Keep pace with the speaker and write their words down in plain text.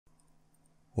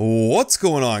What's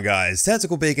going on, guys?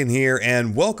 Tactical Bacon here,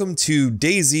 and welcome to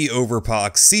DayZ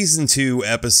Overpoch Season 2,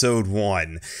 Episode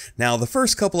 1. Now, the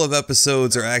first couple of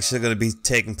episodes are actually going to be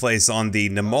taking place on the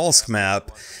Namalsk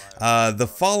map. The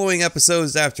following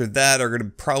episodes after that are going to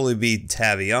probably be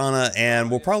Taviana,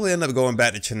 and we'll probably end up going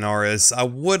back to Chinaris. I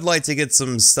would like to get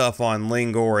some stuff on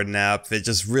Lingor and Nap. It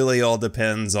just really all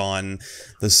depends on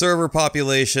the server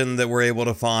population that we're able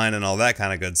to find and all that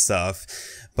kind of good stuff.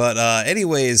 But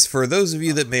anyways, for those of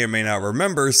you that may or may not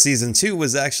remember, Season 2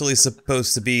 was actually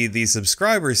supposed to be the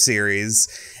subscriber series,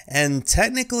 and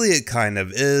technically it kind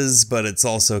of is, but it's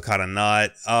also kind of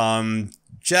not.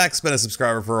 Jack's been a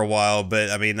subscriber for a while, but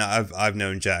I mean, I've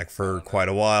known Jack for quite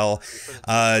a while.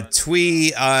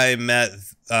 Twee I met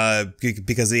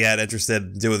because he had interested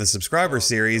in doing the subscriber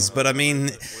series, but I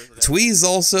mean, Twee's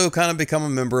also kind of become a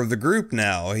member of the group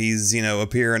now. He's, you know,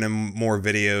 appearing in more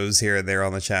videos here and there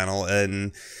on the channel,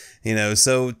 and, you know,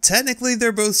 so technically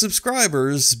they're both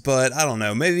subscribers, but I don't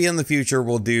know, maybe in the future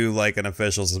we'll do like an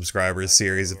official subscribers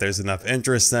series if there's enough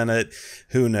interest in it,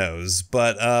 who knows.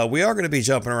 But we are going to be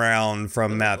jumping around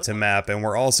from map to map, and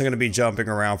we're also going to be jumping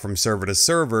around from server to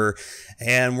server,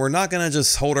 and we're not going to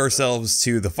just hold ourselves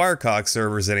to the Firecock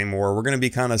servers anymore. We're going to be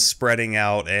kind of spreading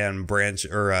out and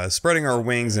spreading our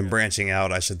wings and branching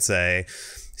out, I should say.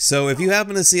 So if you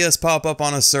happen to see us pop up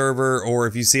on a server, or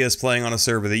if you see us playing on a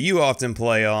server that you often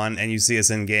play on and you see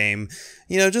us in game,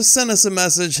 you know, just send us a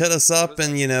message, hit us up,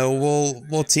 and, you know,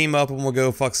 we'll team up and we'll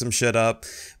go fuck some shit up.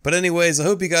 But anyways, I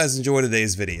hope you guys enjoy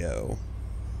today's video.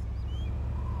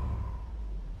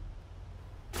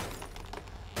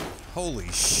 Holy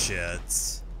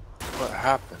shit. What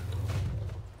happened?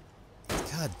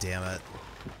 God damn it.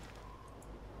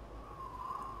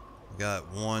 We got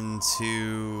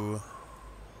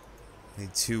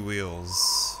need two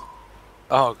wheels.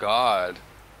 Oh god.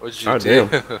 What'd you do?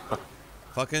 Damn.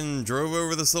 Fucking drove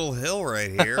over this little hill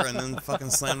right here and then fucking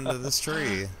slammed into this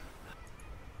tree.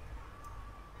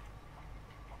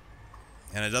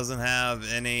 And it doesn't have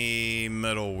any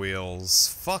middle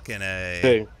wheels. Fucking A.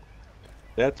 Hey,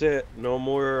 that's it. No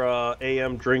more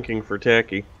AM drinking for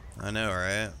Tacky. I know,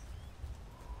 right?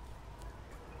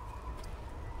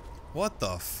 What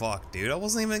the fuck, dude? I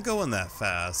wasn't even going that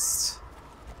fast.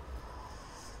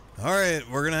 Alright,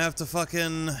 we're gonna have to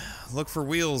fucking look for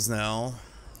wheels now.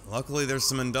 Luckily, there's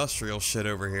some industrial shit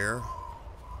over here.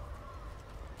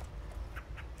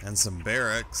 And some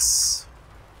barracks.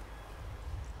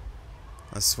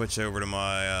 Let's switch over to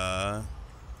my,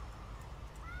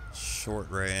 short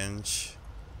range.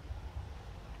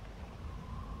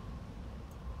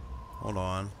 Hold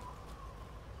on.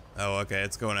 Oh, okay,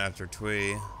 it's going after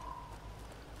Twee.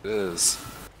 It is.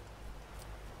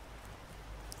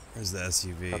 Where's the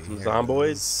SUV? Got some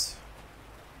zomboids.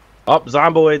 Up,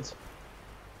 zomboids.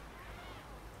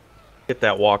 Get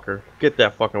that walker. Get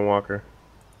that fucking walker.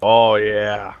 Oh,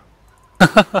 yeah.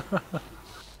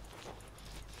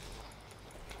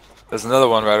 There's another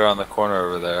one right around the corner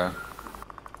over there.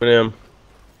 Look at him.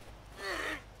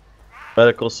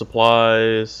 Medical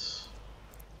supplies.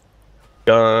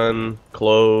 Gun.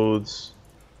 Clothes.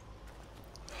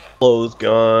 Clothes,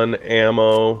 gun,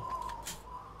 ammo.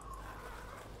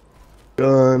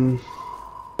 Gun,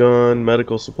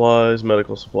 medical supplies,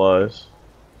 medical supplies.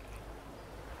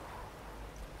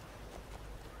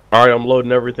 Alright, I'm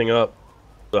loading everything up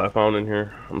that I found in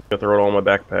here. I'm just gonna throw it all in my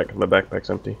backpack. My backpack's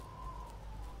empty.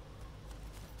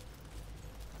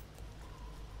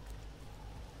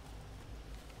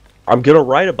 I'm gonna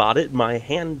write about it in my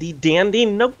handy dandy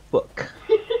notebook.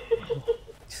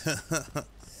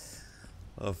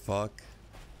 Oh, fuck.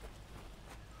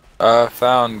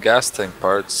 Found gas tank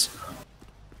parts.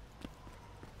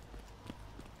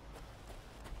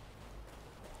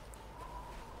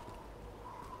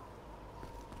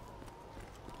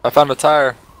 I found a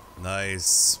tire.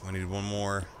 Nice. We need one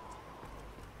more.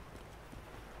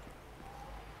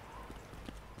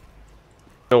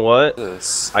 You know what?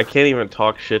 This. I can't even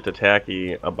talk shit to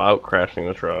Tacky about crashing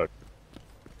the truck.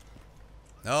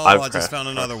 Oh, I've I just found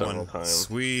crashed another several one. times.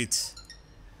 Sweet.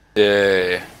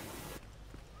 Yay.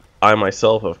 I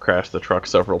myself have crashed the truck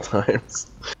several times.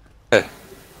 Hey.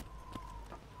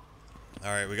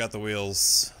 Alright, we got the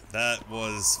wheels. That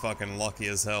was fucking lucky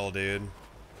as hell, dude.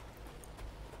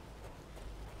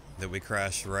 That we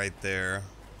crashed right there.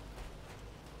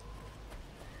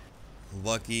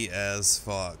 Lucky as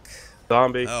fuck.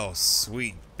 Zombie. Oh,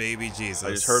 sweet baby Jesus. I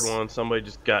just heard one. Somebody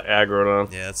just got aggroed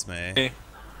on. Yeah, it's me. Me.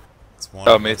 It's one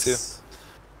Oh, of me us. too.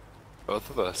 Both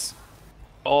of us.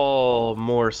 Oh,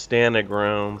 more standing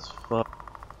grounds.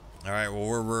 Fuck. Alright,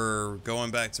 well, we're going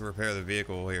back to repair the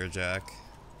vehicle here, Jack.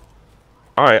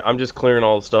 Alright, I'm just clearing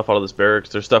all the stuff out of this barracks.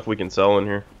 There's stuff we can sell in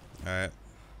here. Alright.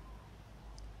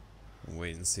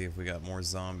 Wait and see if we got more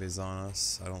zombies on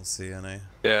us. I don't see any.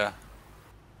 Yeah.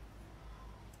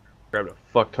 Grabbed a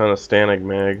fuck ton of Stanig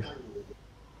mags.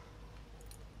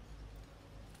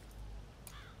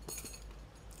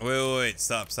 Wait.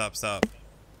 Stop.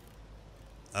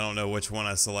 I don't know which one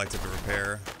I selected to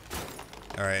repair.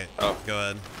 Alright, Oh. go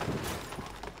ahead.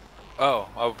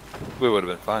 Oh, we would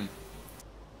have been fine.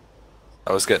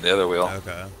 I was getting the other wheel.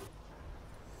 Okay.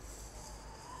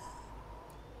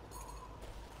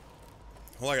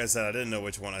 Well, like I said, I didn't know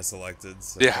which one I selected.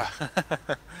 So. Yeah.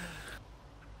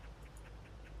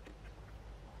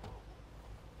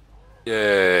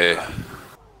 Yay.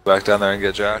 Back down there and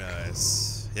get Jack.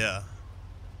 Nice. Yeah.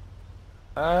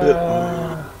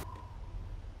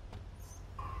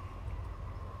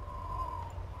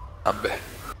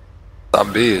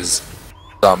 Zombies.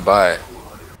 Zombie.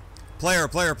 Player.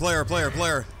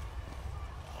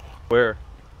 Where?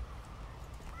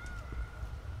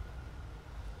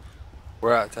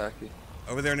 We're at Tacky.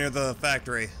 Over there near the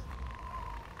factory.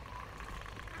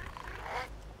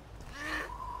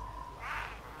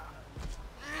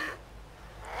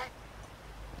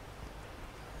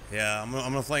 Yeah, I'm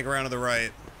gonna flank around to the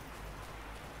right.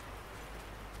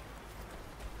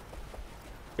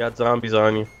 Got zombies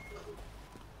on you.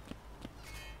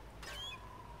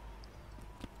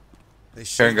 They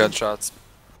Hearing shoot. gunshots.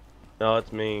 No,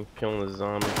 it's me killing the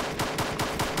zombie.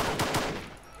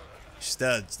 She's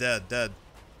dead. Dead.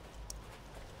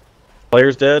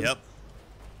 Player's dead? Yep.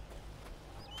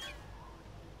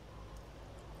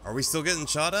 Are we still getting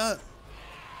shot at?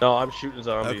 No, I'm shooting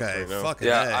zombies Okay, right now. fucking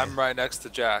Yeah, A. I'm right next to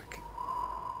Jack.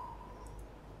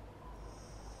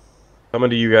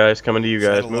 Coming to you guys, Shot a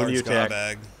Move to large you gun attack.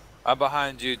 bag. I'm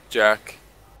behind you, Jack.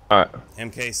 Alright.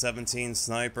 MK17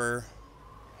 sniper.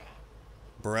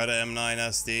 Beretta M9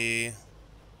 SD.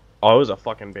 Oh, it was a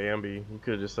fucking Bambi. You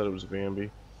could have just said it was a Bambi.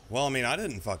 Well, I mean, I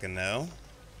didn't fucking know.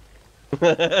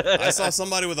 I saw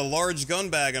somebody with a large gun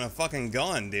bag and a fucking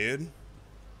gun, dude.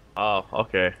 Oh,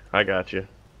 okay. I got you.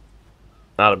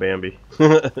 Not a Bambi.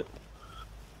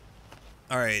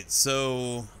 Alright,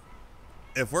 so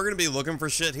if we're gonna be looking for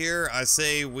shit here, I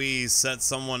say we set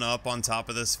someone up on top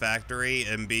of this factory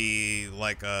and be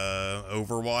like a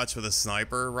Overwatch with a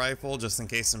sniper rifle just in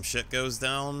case some shit goes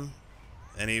down.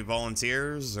 Any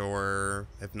volunteers? Or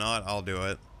if not, I'll do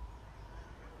it.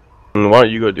 Why don't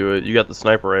you go do it? You got the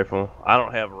sniper rifle. I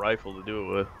don't have a rifle to do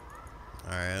it with.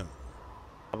 Alright.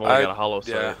 I've only got a hollow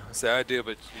sight. Yeah, say I do,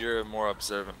 but you're a more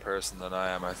observant person than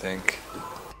I am, I think.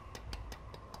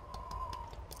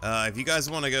 If you guys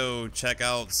want to go check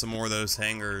out some more of those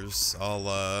hangars,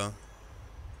 I'll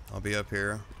be up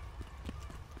here.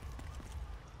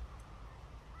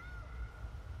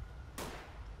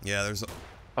 Yeah, there's...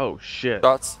 Oh, shit.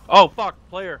 Shots? Oh, fuck.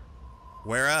 Player.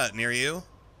 Where at? Near you?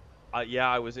 Yeah,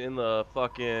 I was in the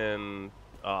fucking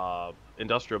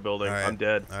industrial building. All right. I'm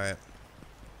dead. Alright.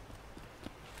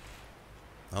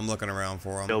 I'm looking around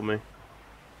for him. Killed me.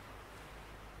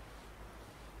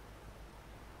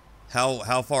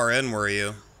 How far in were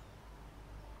you?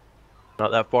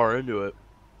 Not that far into it.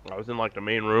 I was in like the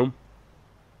main room.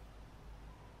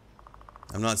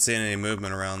 I'm not seeing any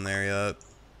movement around there yet.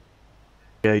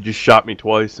 Yeah, he just shot me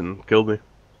twice and killed me.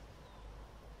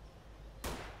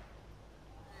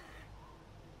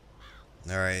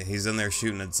 Alright, he's in there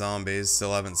shooting at zombies.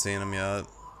 Still haven't seen him yet.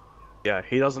 Yeah,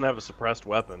 he doesn't have a suppressed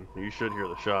weapon. You should hear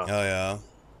the shot. Oh yeah.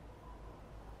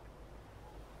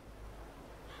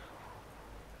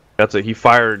 That's it. He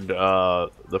fired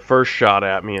the first shot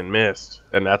at me and missed,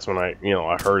 and that's when I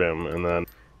heard him, and then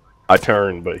I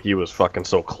turned, but he was fucking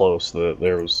so close that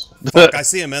there was. Fuck, I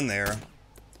see him in there.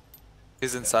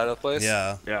 He's inside the place?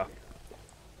 Yeah. Yeah.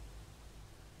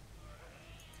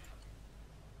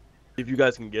 If you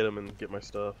guys can get him and get my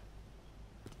stuff.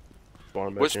 Spawn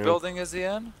him back Which in. building is he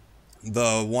in?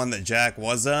 The one that Jack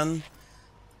was in.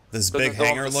 This The- big the one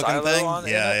hangar with the looking silo thing. on- in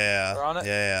Yeah, it? yeah, Or on it?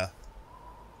 yeah.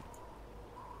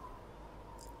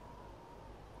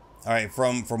 All right,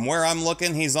 from where I'm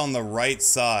looking, he's on the right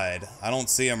side. I don't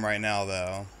see him right now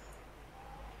though.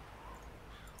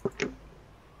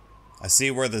 I see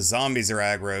where the zombies are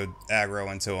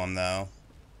aggroing to him though.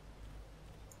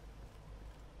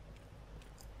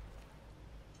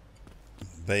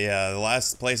 But yeah, the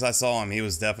last place I saw him, he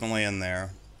was definitely in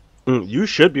there. You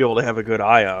should be able to have a good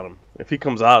eye on him. If he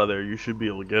comes out of there, you should be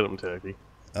able to get him, Tacky.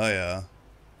 Oh yeah.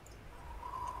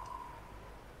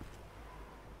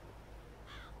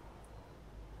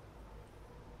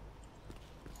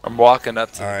 I'm walking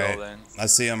up to All the right. building. I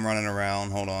see him running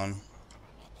around. Hold on.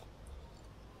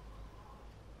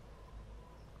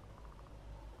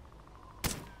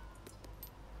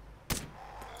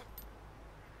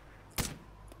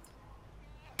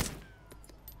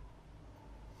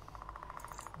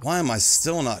 Why am I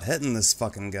still not hitting this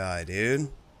fucking guy, dude?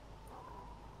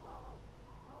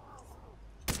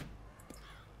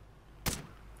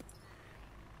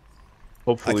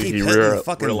 Hopefully he the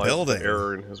fucking realized building. the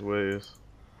error in his ways.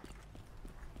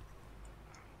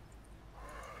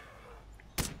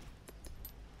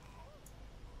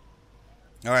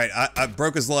 Alright, I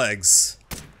broke his legs.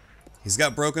 He's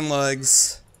got broken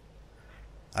legs.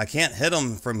 I can't hit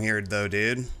him from here, though,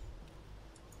 dude.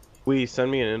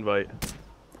 Send me an invite.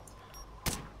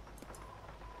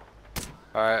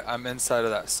 Alright, I'm inside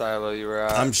of that silo you were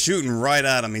at. I'm shooting right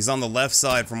at him. He's on the left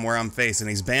side from where I'm facing.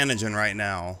 He's bandaging right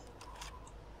now.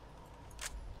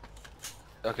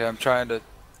 Okay, I'm trying to...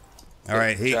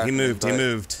 Alright, he moved, he invite.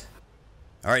 moved.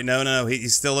 Alright, no,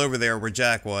 he's still over there where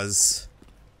Jack was.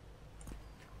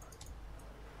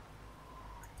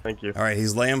 Thank you. Alright,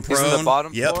 he's laying prone. He's in the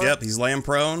bottom Yep, floor? yep, he's laying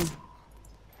prone.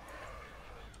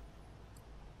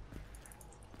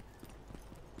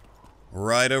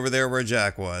 Right over there where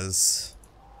Jack was.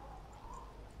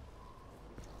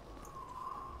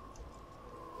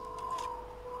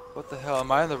 What the hell?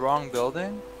 Am I in the wrong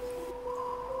building?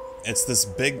 It's this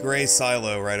big gray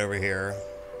silo right over here.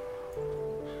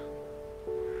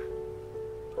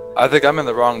 I think I'm in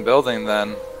the wrong building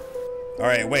then.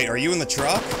 Alright, wait, are you in the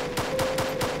truck?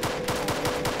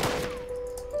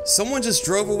 Someone just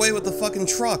drove away with the fucking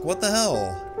truck. What the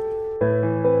hell?